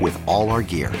family in with all our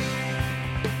gear.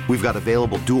 We've got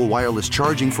available dual wireless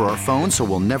charging for our phones, so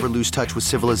we'll never lose touch with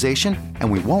civilization,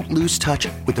 and we won't lose touch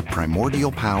with the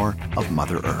primordial power of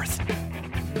Mother Earth.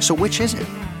 So which is it?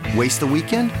 Waste the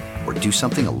weekend or do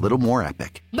something a little more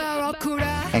epic?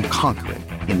 And conquer it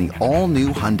in the all-new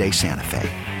Hyundai Santa Fe.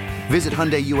 Visit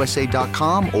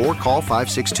HyundaiUSA.com or call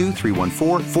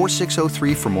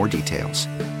 562-314-4603 for more details.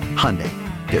 Hyundai,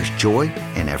 there's joy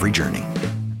in every journey.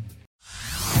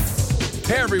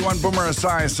 Hey everyone, Boomer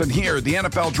Esiason here. The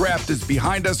NFL Draft is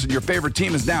behind us and your favorite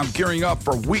team is now gearing up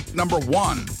for week number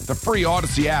 1. The free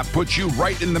Odyssey app puts you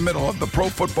right in the middle of the pro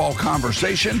football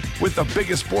conversation with the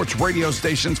biggest sports radio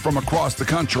stations from across the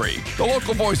country. The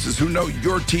local voices who know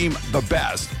your team the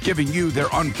best, giving you their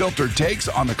unfiltered takes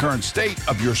on the current state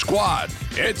of your squad.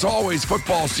 It's always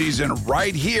football season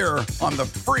right here on the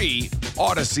free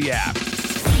Odyssey app.